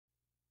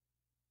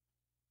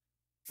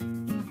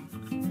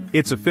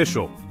It's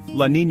official.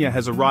 La Niña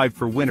has arrived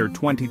for winter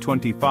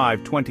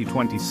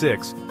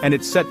 2025-2026, and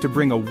it's set to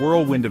bring a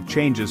whirlwind of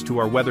changes to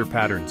our weather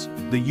patterns.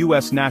 The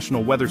U.S.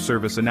 National Weather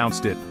Service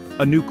announced it.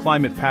 A new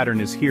climate pattern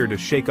is here to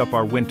shake up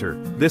our winter.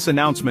 This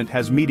announcement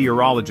has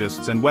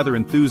meteorologists and weather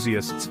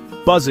enthusiasts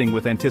buzzing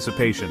with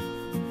anticipation.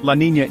 La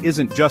Niña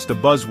isn't just a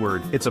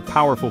buzzword, it's a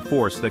powerful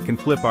force that can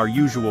flip our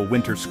usual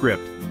winter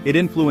script. It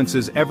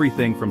influences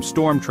everything from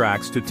storm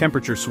tracks to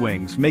temperature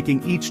swings,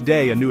 making each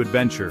day a new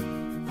adventure.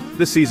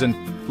 This season,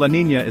 La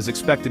Niña is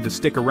expected to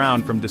stick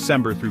around from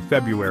December through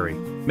February,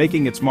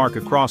 making its mark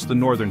across the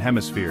northern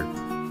hemisphere.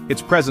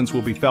 Its presence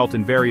will be felt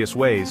in various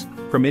ways,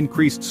 from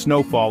increased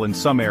snowfall in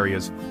some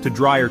areas to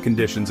drier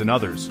conditions in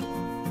others.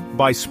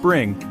 By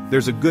spring,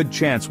 there's a good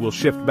chance we'll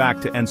shift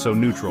back to ENSO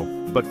neutral,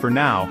 but for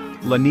now,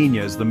 La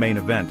Niña is the main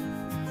event.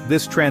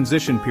 This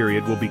transition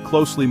period will be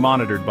closely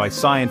monitored by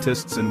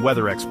scientists and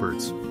weather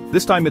experts.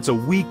 This time it's a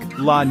weak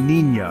La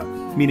Niña,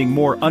 meaning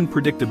more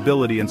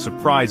unpredictability and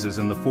surprises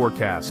in the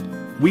forecast.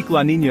 Weak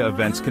La Niña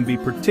events can be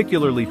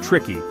particularly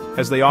tricky,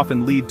 as they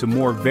often lead to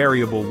more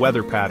variable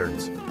weather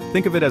patterns.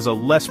 Think of it as a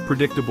less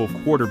predictable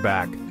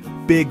quarterback,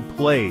 big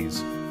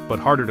plays, but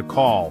harder to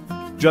call.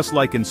 Just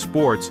like in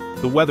sports,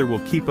 the weather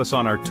will keep us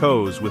on our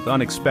toes with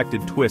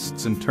unexpected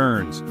twists and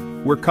turns.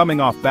 We're coming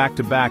off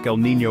back-to-back El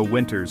Niño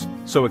winters,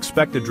 so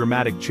expect a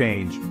dramatic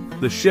change.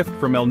 The shift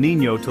from El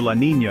Niño to La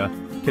Niña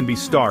can be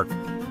stark,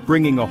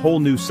 bringing a whole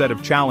new set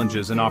of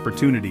challenges and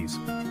opportunities.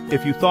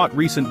 If you thought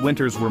recent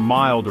winters were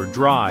mild or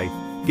dry,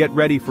 get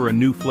ready for a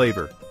new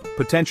flavor.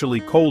 Potentially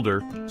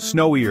colder,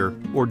 snowier,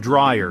 or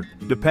drier,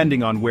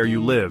 depending on where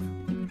you live.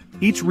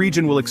 Each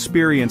region will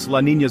experience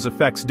La Niña's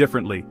effects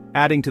differently,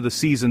 adding to the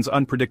season's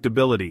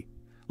unpredictability.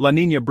 La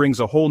Niña brings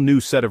a whole new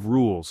set of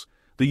rules.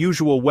 The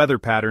usual weather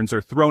patterns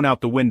are thrown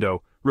out the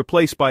window,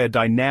 replaced by a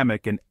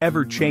dynamic and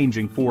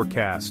ever-changing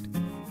forecast.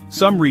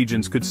 Some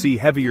regions could see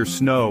heavier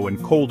snow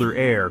and colder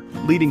air,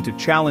 leading to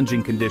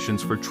challenging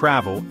conditions for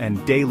travel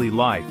and daily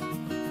life,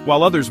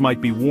 while others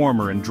might be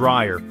warmer and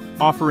drier,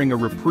 offering a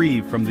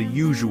reprieve from the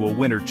usual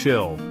winter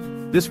chill.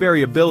 This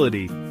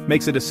variability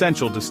makes it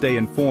essential to stay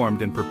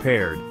informed and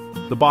prepared.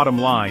 The bottom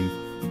line,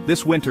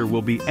 this winter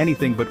will be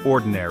anything but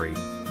ordinary.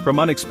 From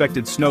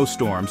unexpected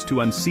snowstorms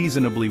to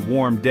unseasonably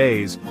warm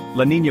days,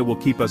 La Niña will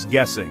keep us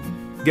guessing.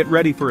 Get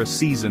ready for a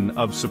season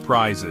of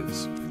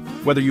surprises.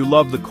 Whether you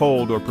love the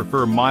cold or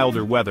prefer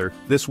milder weather,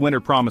 this winter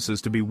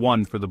promises to be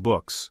one for the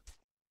books.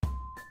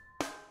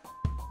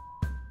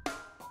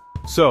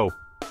 So,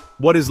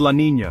 what is La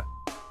Niña?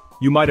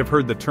 You might have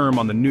heard the term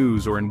on the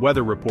news or in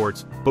weather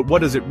reports, but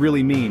what does it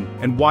really mean,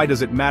 and why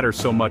does it matter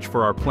so much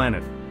for our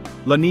planet?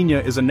 La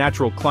Niña is a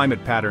natural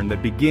climate pattern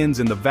that begins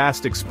in the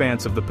vast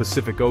expanse of the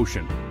Pacific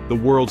Ocean, the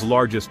world's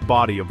largest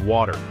body of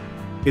water.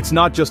 It's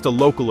not just a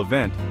local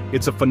event,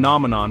 it's a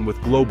phenomenon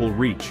with global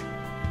reach.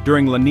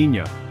 During La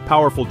Niña,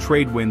 powerful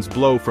trade winds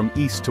blow from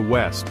east to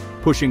west,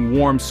 pushing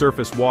warm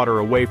surface water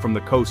away from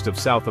the coast of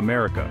South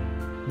America.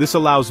 This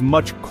allows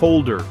much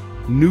colder,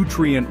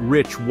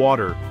 nutrient-rich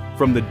water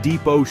from the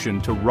deep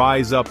ocean to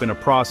rise up in a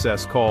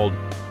process called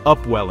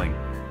upwelling,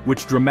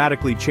 which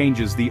dramatically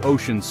changes the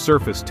ocean's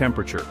surface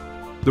temperature.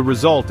 The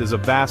result is a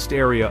vast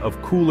area of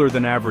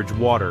cooler-than-average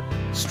water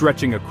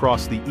stretching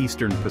across the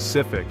eastern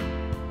Pacific.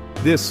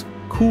 This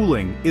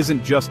cooling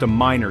isn't just a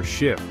minor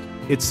shift.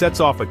 It sets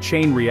off a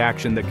chain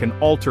reaction that can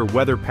alter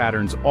weather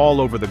patterns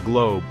all over the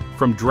globe,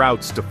 from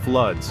droughts to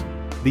floods.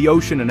 The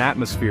ocean and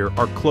atmosphere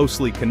are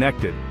closely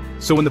connected,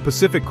 so when the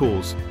Pacific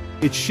cools,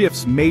 it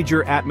shifts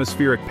major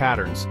atmospheric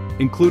patterns,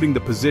 including the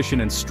position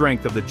and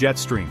strength of the jet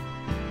stream.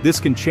 This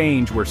can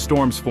change where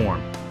storms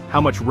form,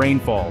 how much rain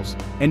falls,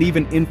 and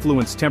even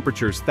influence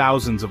temperatures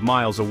thousands of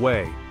miles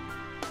away.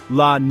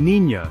 La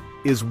Niña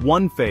is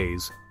one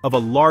phase of a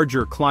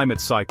larger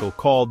climate cycle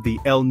called the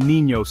El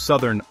Niño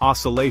Southern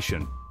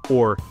Oscillation,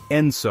 or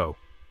ENSO.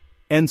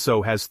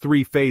 ENSO has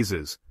three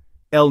phases: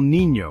 El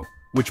Niño,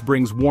 which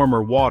brings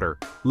warmer water,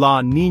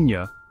 La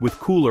Niña, with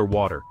cooler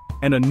water,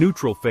 and a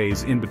neutral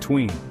phase in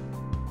between.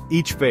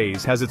 Each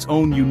phase has its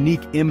own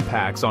unique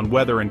impacts on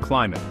weather and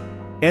climate.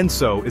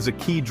 ENSO is a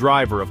key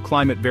driver of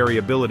climate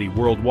variability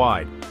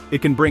worldwide.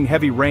 It can bring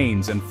heavy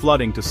rains and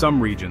flooding to some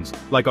regions,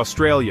 like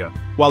Australia,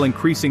 while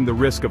increasing the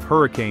risk of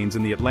hurricanes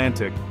in the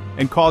Atlantic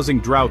and causing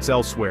droughts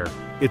elsewhere.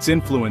 Its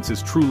influence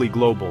is truly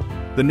global.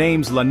 The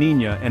names La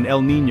Niña and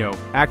El Niño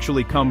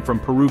actually come from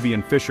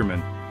Peruvian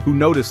fishermen, who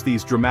noticed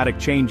these dramatic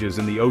changes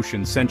in the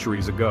ocean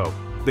centuries ago.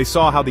 They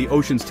saw how the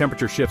ocean's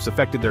temperature shifts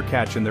affected their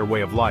catch and their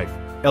way of life.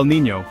 El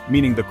Niño,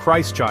 meaning the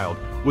Christ child,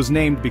 was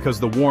named because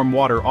the warm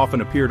water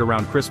often appeared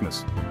around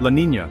Christmas. La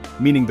Niña,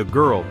 meaning the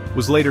girl,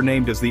 was later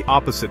named as the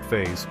opposite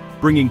phase,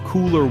 bringing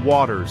cooler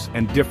waters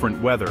and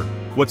different weather.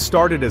 What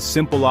started as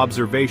simple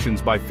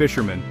observations by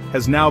fishermen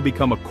has now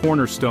become a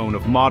cornerstone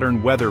of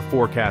modern weather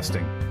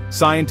forecasting.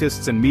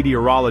 Scientists and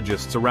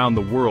meteorologists around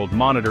the world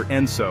monitor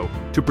ENSO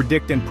to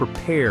predict and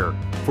prepare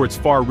for its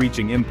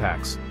far-reaching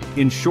impacts.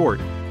 In short,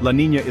 La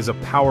Niña is a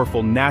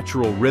powerful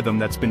natural rhythm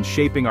that's been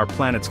shaping our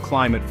planet's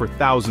climate for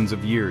thousands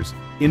of years,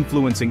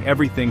 influencing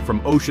everything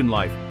from ocean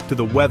life to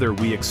the weather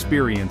we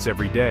experience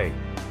every day.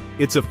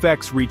 Its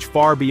effects reach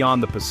far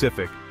beyond the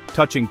Pacific,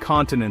 touching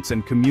continents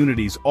and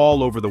communities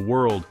all over the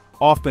world,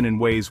 often in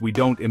ways we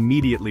don't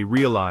immediately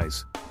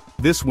realize.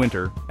 This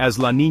winter, as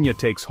La Niña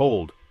takes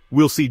hold,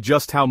 we'll see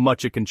just how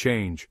much it can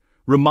change,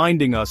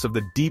 reminding us of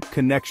the deep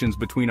connections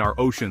between our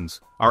oceans,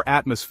 our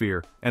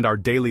atmosphere, and our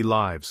daily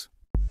lives.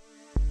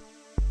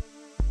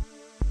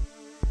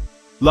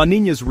 La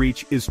Niña's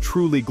reach is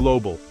truly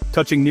global,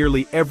 touching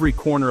nearly every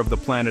corner of the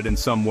planet in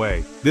some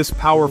way. This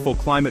powerful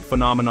climate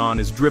phenomenon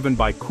is driven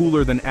by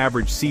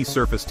cooler-than-average sea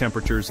surface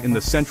temperatures in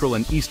the central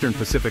and eastern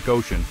Pacific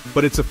Ocean,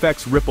 but its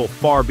effects ripple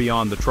far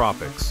beyond the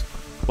tropics.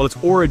 While its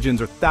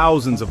origins are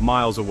thousands of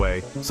miles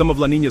away, some of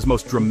La Niña's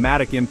most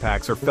dramatic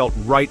impacts are felt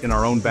right in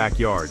our own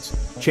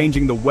backyards,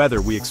 changing the weather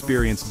we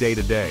experience day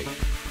to day.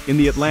 In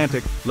the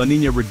Atlantic, La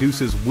Niña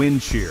reduces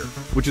wind shear,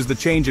 which is the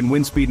change in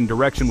wind speed and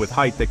direction with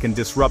height that can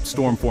disrupt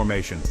storm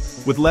formation.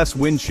 With less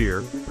wind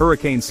shear,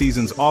 hurricane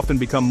seasons often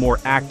become more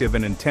active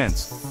and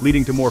intense,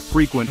 leading to more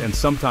frequent and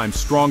sometimes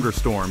stronger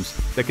storms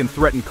that can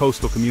threaten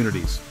coastal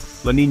communities.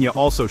 La Niña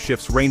also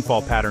shifts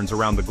rainfall patterns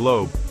around the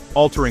globe,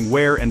 altering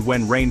where and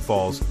when rain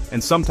falls,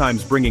 and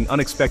sometimes bringing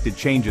unexpected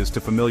changes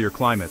to familiar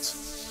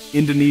climates.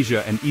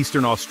 Indonesia and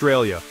eastern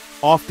Australia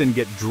often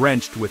get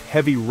drenched with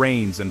heavy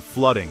rains and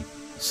flooding,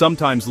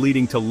 sometimes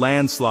leading to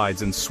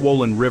landslides and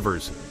swollen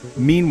rivers.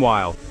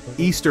 Meanwhile,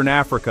 eastern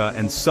Africa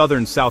and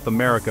southern South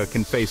America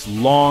can face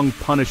long,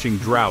 punishing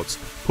droughts,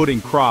 putting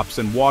crops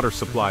and water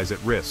supplies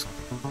at risk.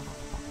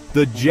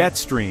 The jet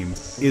stream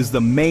is the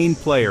main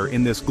player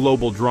in this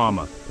global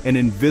drama, an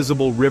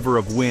invisible river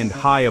of wind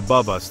high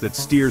above us that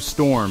steers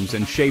storms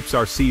and shapes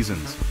our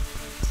seasons.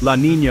 La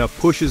Niña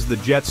pushes the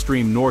jet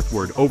stream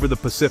northward over the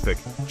Pacific,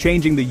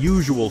 changing the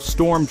usual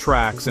storm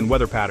tracks and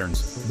weather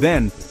patterns.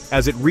 Then,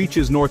 as it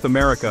reaches North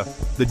America,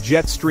 the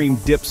jet stream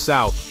dips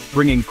south,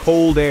 bringing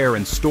cold air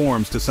and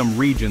storms to some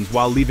regions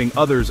while leaving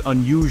others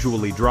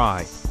unusually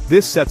dry.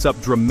 This sets up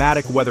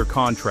dramatic weather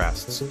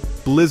contrasts,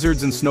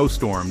 blizzards and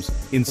snowstorms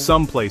in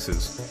some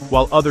places,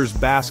 while others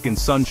bask in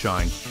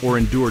sunshine or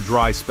endure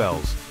dry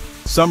spells.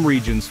 Some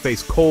regions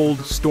face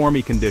cold,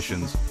 stormy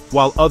conditions,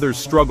 while others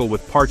struggle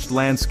with parched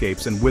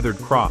landscapes and withered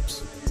crops.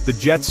 The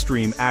jet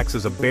stream acts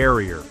as a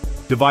barrier,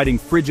 dividing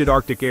frigid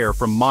Arctic air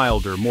from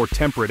milder, more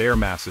temperate air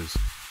masses.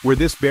 Where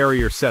this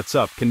barrier sets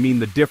up can mean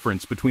the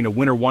difference between a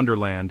winter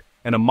wonderland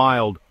and a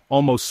mild,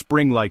 almost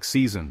spring-like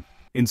season.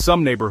 In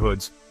some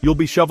neighborhoods, you'll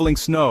be shoveling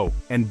snow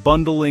and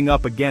bundling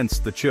up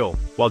against the chill,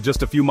 while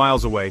just a few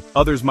miles away,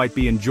 others might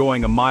be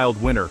enjoying a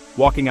mild winter,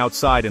 walking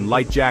outside in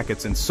light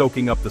jackets and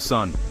soaking up the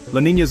sun. La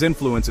Niña's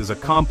influence is a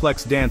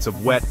complex dance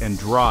of wet and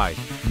dry,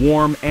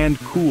 warm and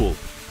cool,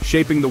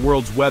 shaping the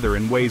world's weather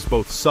in ways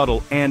both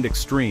subtle and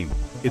extreme.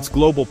 Its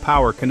global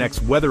power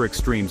connects weather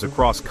extremes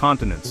across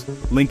continents,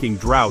 linking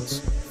droughts,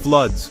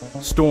 floods,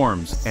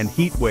 storms, and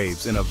heat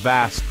waves in a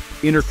vast,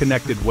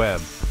 interconnected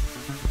web.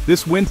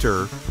 This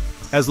winter,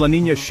 as La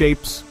Niña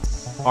shapes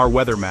our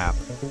weather map,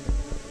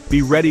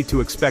 be ready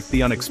to expect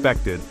the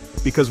unexpected,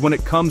 because when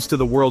it comes to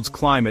the world's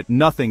climate,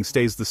 nothing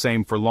stays the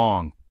same for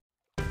long.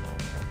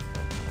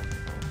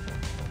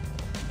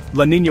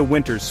 La Niña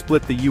winters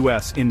split the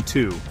U.S. in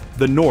two.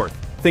 The north,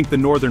 think the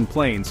northern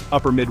plains,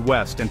 upper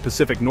Midwest and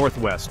Pacific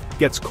Northwest,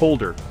 gets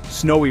colder,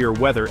 snowier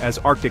weather as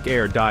Arctic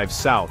air dives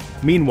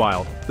south.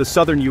 Meanwhile, the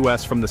southern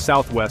U.S. from the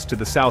southwest to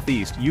the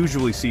southeast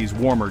usually sees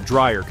warmer,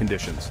 drier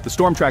conditions. The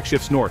storm track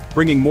shifts north,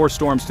 bringing more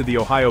storms to the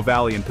Ohio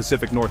Valley and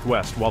Pacific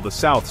Northwest, while the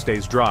south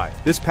stays dry.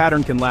 This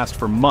pattern can last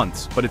for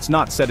months, but it's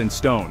not set in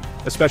stone,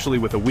 especially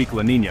with a weak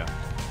La Niña.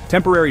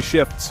 Temporary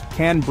shifts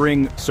can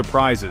bring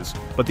surprises,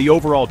 but the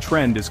overall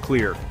trend is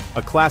clear.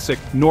 A classic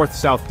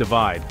north-south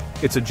divide.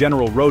 It's a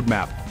general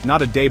roadmap,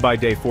 not a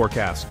day-by-day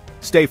forecast.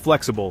 Stay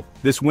flexible,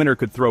 this winter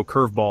could throw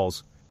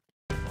curveballs.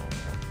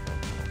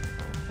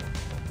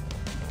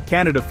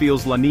 Canada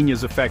feels La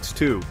Niña's effects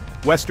too.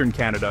 Western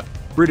Canada,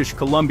 British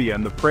Columbia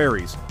and the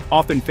prairies,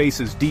 often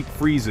faces deep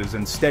freezes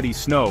and steady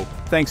snow,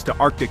 thanks to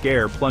Arctic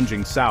air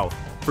plunging south.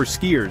 For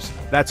skiers,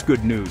 that's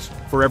good news.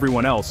 For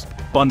everyone else,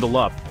 bundle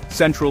up.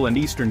 Central and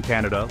Eastern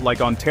Canada,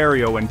 like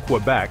Ontario and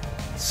Quebec,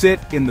 sit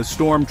in the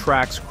storm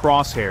track's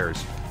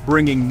crosshairs,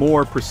 bringing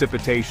more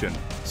precipitation,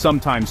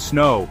 sometimes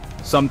snow,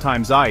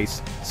 sometimes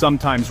ice,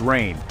 sometimes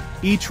rain.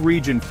 Each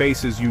region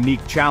faces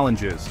unique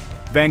challenges.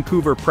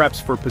 Vancouver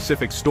preps for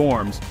Pacific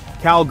storms,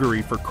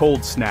 Calgary for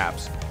cold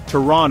snaps,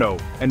 Toronto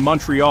and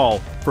Montreal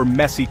for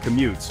messy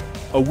commutes.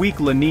 A weak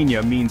La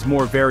Niña means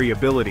more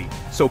variability,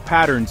 so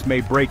patterns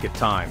may break at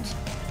times.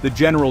 The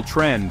general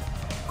trend: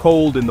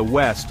 cold in the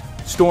west,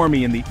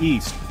 stormy in the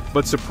east,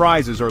 but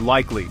surprises are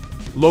likely.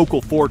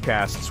 Local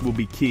forecasts will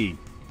be key.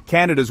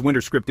 Canada's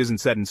winter script isn't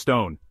set in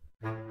stone.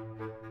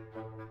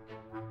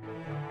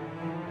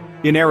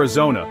 In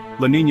Arizona,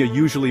 La Niña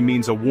usually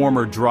means a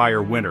warmer,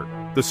 drier winter.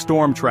 The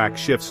storm track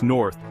shifts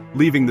north,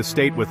 leaving the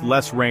state with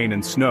less rain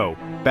and snow.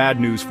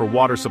 Bad news for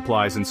water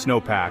supplies and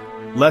snowpack.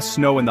 Less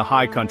snow in the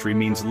high country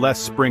means less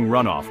spring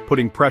runoff,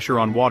 putting pressure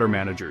on water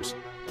managers.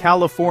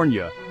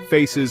 California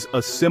faces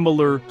a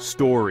similar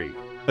story.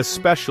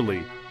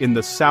 especially in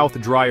the south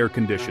drier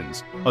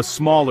conditions, a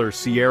smaller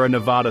Sierra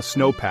Nevada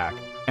snowpack,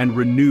 and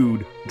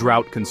renewed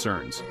drought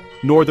concerns.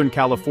 Northern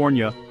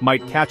California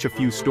might catch a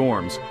few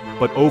storms,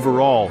 but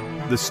overall,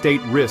 the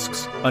state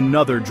risks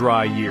another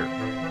dry year.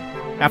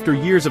 After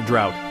years of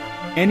drought,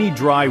 any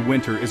dry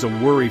winter is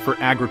a worry for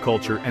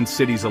agriculture and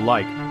cities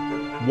alike.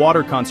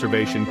 Water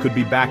conservation could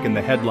be back in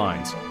the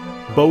headlines.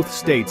 Both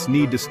states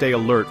need to stay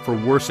alert for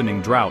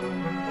worsening drought.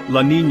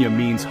 La Niña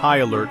means high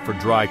alert for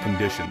dry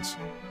conditions.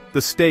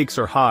 The stakes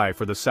are high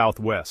for the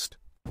Southwest.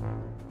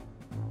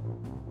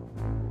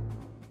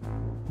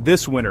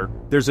 This winter,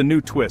 there's a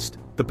new twist: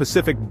 the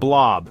Pacific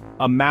Blob,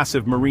 a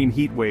massive marine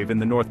heat wave in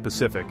the North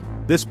Pacific.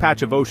 This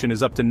patch of ocean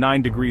is up to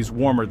 9 degrees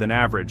warmer than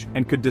average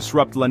and could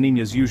disrupt La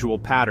Niña's usual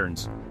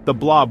patterns. The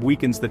blob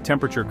weakens the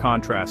temperature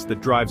contrast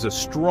that drives a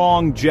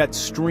strong jet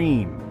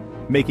stream,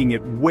 making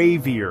it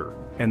wavier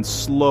and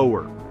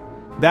slower.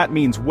 That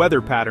means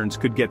weather patterns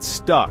could get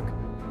stuck.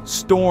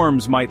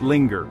 Storms might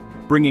linger,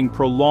 bringing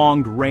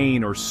prolonged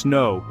rain or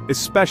snow,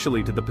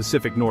 especially to the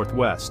Pacific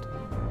Northwest.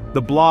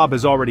 The blob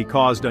has already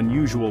caused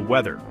unusual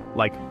weather,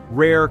 like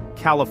rare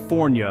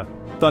California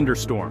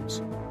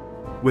thunderstorms.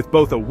 With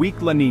both a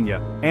weak La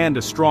Niña and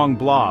a strong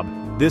blob,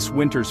 this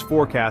winter's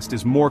forecast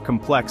is more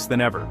complex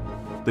than ever.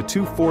 The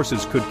two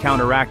forces could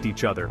counteract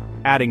each other,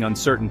 adding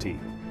uncertainty.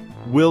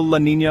 Will La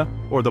Niña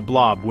or the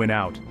blob win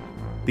out?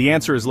 The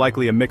answer is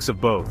likely a mix of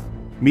both.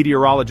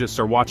 Meteorologists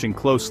are watching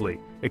closely.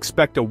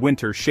 Expect a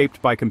winter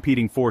shaped by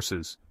competing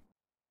forces.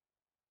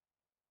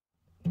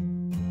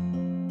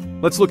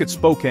 Let's look at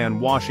Spokane,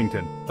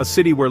 Washington, a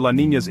city where La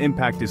Niña's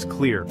impact is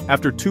clear.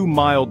 After 2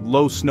 mild,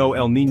 low-snow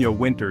El Niño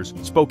winters,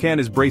 Spokane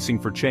is bracing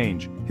for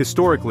change.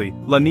 Historically,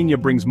 La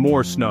Niña brings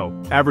more snow,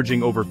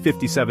 averaging over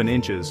 57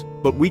 inches,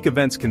 but weak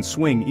events can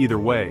swing either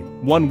way.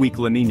 One week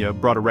La Niña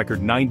brought a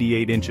record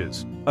 98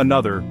 inches,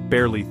 another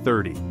barely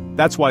 30.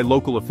 That's why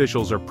local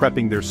officials are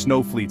prepping their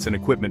snow fleets and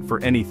equipment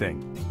for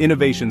anything.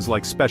 Innovations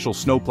like special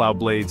snowplow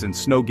blades and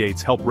snow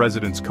gates help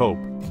residents cope,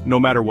 no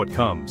matter what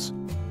comes.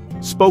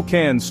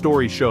 Spokane's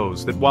story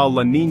shows that while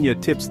La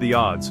Niña tips the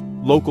odds,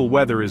 local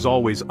weather is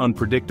always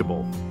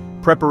unpredictable.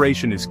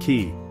 Preparation is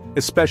key,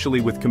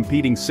 especially with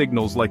competing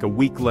signals like a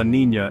weak La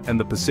Niña and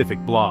the Pacific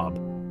Blob.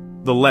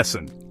 The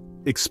lesson: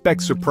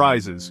 expect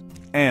surprises,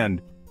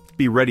 and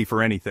be ready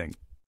for anything.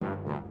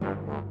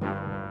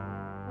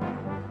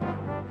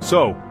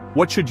 So,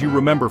 what should you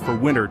remember for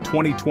winter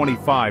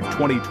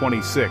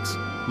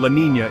 2025-2026? La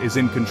Niña is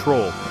in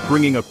control,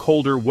 bringing a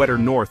colder, wetter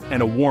north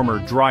and a warmer,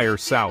 drier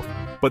south.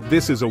 But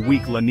this is a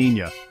weak La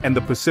Niña, and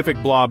the Pacific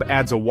Blob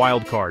adds a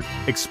wild card.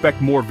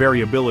 Expect more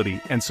variability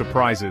and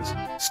surprises.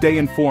 Stay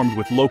informed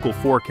with local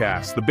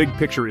forecasts. The big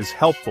picture is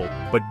helpful,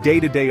 but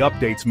day-to-day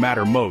updates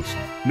matter most.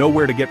 Know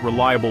where to get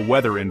reliable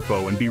weather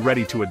info and be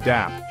ready to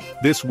adapt.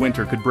 This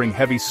winter could bring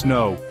heavy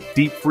snow,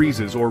 deep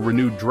freezes, or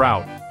renewed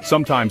drought,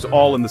 sometimes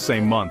all in the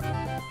same month.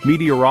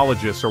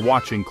 Meteorologists are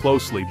watching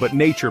closely, but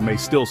nature may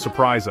still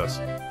surprise us.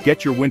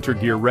 Get your winter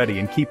gear ready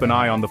and keep an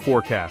eye on the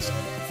forecast.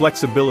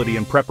 Flexibility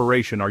and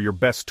preparation are your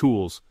best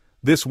tools.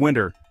 This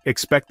winter,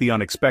 expect the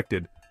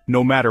unexpected,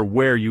 no matter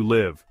where you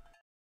live.